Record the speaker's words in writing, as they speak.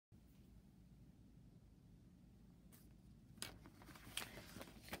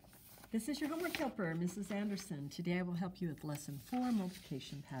This is your homework helper, Mrs. Anderson. Today I will help you with Lesson 4,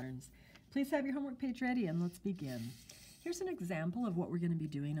 Multiplication Patterns. Please have your homework page ready and let's begin. Here's an example of what we're going to be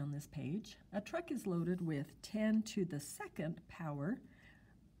doing on this page. A truck is loaded with 10 to the second power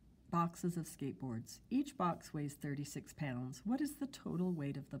boxes of skateboards. Each box weighs 36 pounds. What is the total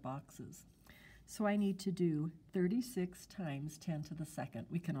weight of the boxes? So I need to do 36 times 10 to the second.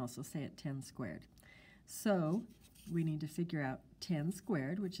 We can also say it 10 squared. So we need to figure out 10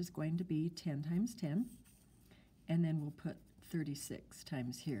 squared, which is going to be 10 times 10, and then we'll put 36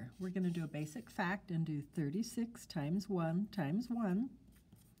 times here. We're going to do a basic fact and do 36 times 1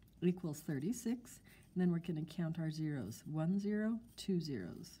 equals 36, and then we're going to count our zeros. 1 0, 2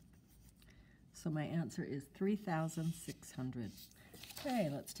 zeros. So my answer is 3,600. Okay,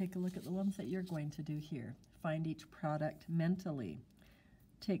 let's take a look at the ones that you're going to do here. Find each product mentally.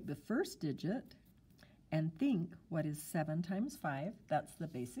 Take the first digit and think what is 7 times 5, that's the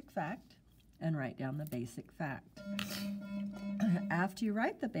basic fact, and write down the basic fact. After you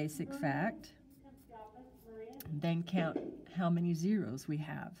write the basic fact, then count how many zeros we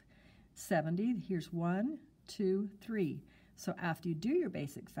have. 70, here's 1, 2, 3. So after you do your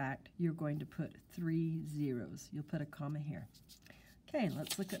basic fact, you're going to put 3 zeros. You'll put a comma here. Okay,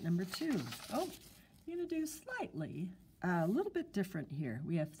 let's look at number 2. Oh, you're going to do slightly a little bit different here.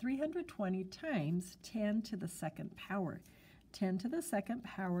 We have 320 times 10 to the second power. 10 to the second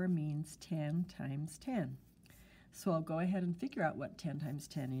power means 10 times 10. So I'll go ahead and figure out what 10 times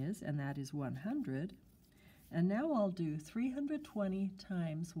 10 is, and that is 100. And now I'll do 320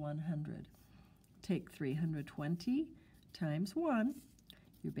 times 100. Take 320 times 1.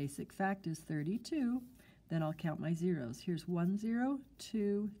 Your basic fact is 32. Then I'll count my zeros. Here's 1 0,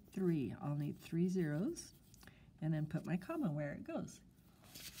 2, 3. I'll need 3 zeros. And then put my comma where it goes.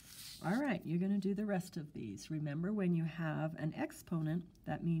 All right, you're going to do the rest of these. Remember, when you have an exponent,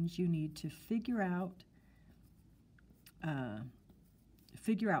 that means you need to figure out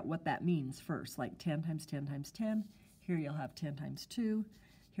what that means first, like 10 times 10 times 10. Here you'll have 10 times 2.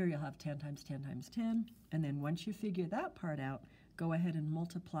 Here you'll have 10 times 10 times 10. And then once you figure that part out, go ahead and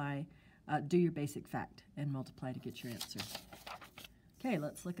multiply, do your basic fact, and multiply to get your answer. Okay,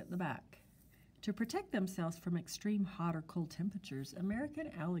 let's look at the back. To protect themselves from extreme hot or cold temperatures,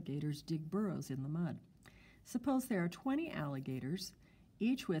 American alligators dig burrows in the mud. Suppose there are 20 alligators,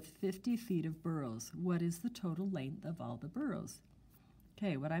 each with 50 feet of burrows. What is the total length of all the burrows?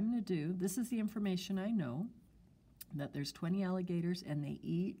 Okay, what I'm going to do, this is the information I know, that there's 20 alligators and they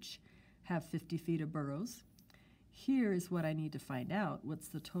each have 50 feet of burrows. Here is what I need to find out. What's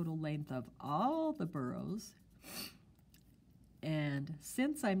the total length of all the burrows? And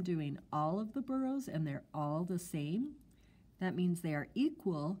since I'm doing all of the burrows and they're all the same, that means they are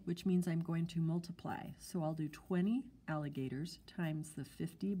equal, which means I'm going to multiply. So I'll do 20 alligators times the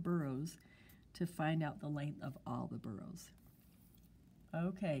 50 burrows to find out the length of all the burrows.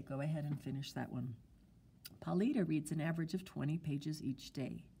 Okay, go ahead and finish that one. Paulita reads an average of 20 pages each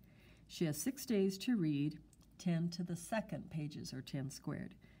day. She has 6 days to read 10 to the second pages, or 10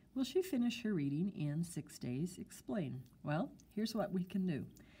 squared. Will she finish her reading in 6 days? Explain. Well, here's what we can do.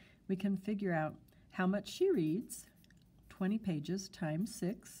 We can figure out how much she reads, 20 pages times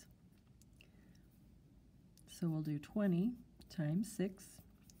 6. So we'll do 20 times 6.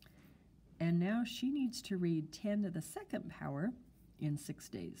 And now she needs to read 10 to the second power in 6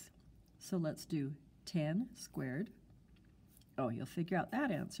 days. So let's do 10 squared. Oh, you'll figure out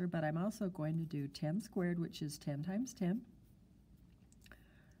that answer, but I'm also going to do 10 squared, which is 10 times 10.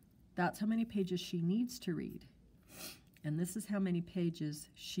 That's how many pages she needs to read. And this is how many pages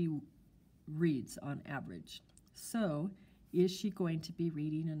she reads on average. So, is she going to be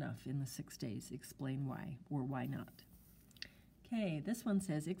reading enough in the 6 days? Explain why, or why not. Okay, this one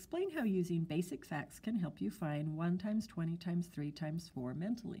says, explain how using basic facts can help you find 1 times 20 times 3 times 4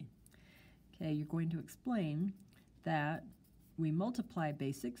 mentally. Okay, you're going to explain that we multiply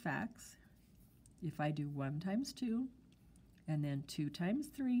basic facts. If I do 1 times 2, and then 2 times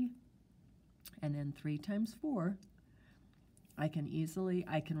 3, and then 3 times 4, I can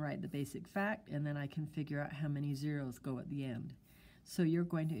write the basic fact, and then I can figure out how many zeros go at the end. So you're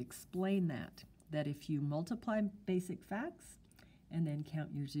going to explain that if you multiply basic facts and then count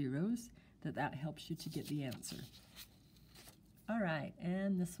your zeros, that helps you to get the answer. All right,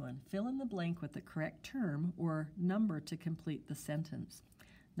 and this one, fill in the blank with the correct term or number to complete the sentence.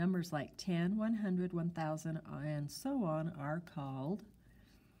 Numbers like 10, 100, 1,000, and so on are called,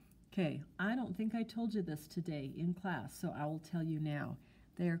 okay, I don't think I told you this today in class, so I will tell you now.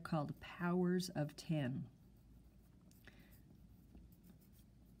 They are called powers of 10.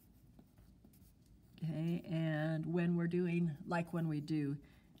 Okay, and when we're doing, like when we do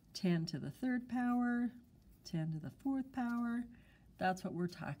 10 to the third power, 10 to the fourth power. That's what we're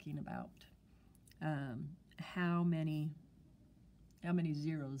talking about. How many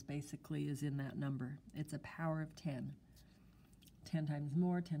zeros basically is in that number? It's a power of 10. 10 times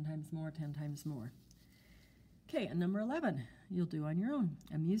more, 10 times more, 10 times more. Okay, and number 11, you'll do on your own.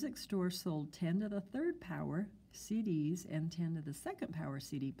 A music store sold 10 to the third power CDs and 10 to the second power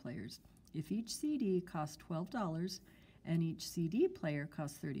CD players. If each CD cost $12 and each CD player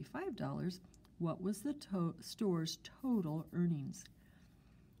cost $35, what was the store's total earnings?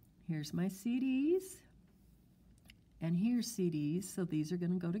 Here's my CDs, and here's CDs, so these are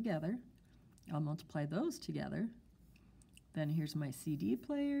going to go together. I'll multiply those together. Then here's my CD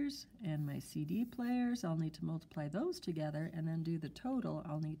players and my CD players. I'll need to multiply those together and then do the total.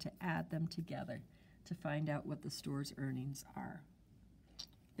 I'll need to add them together to find out what the store's earnings are.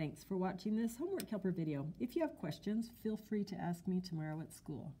 Thanks for watching this Homework Helper video. If you have questions, feel free to ask me tomorrow at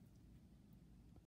school.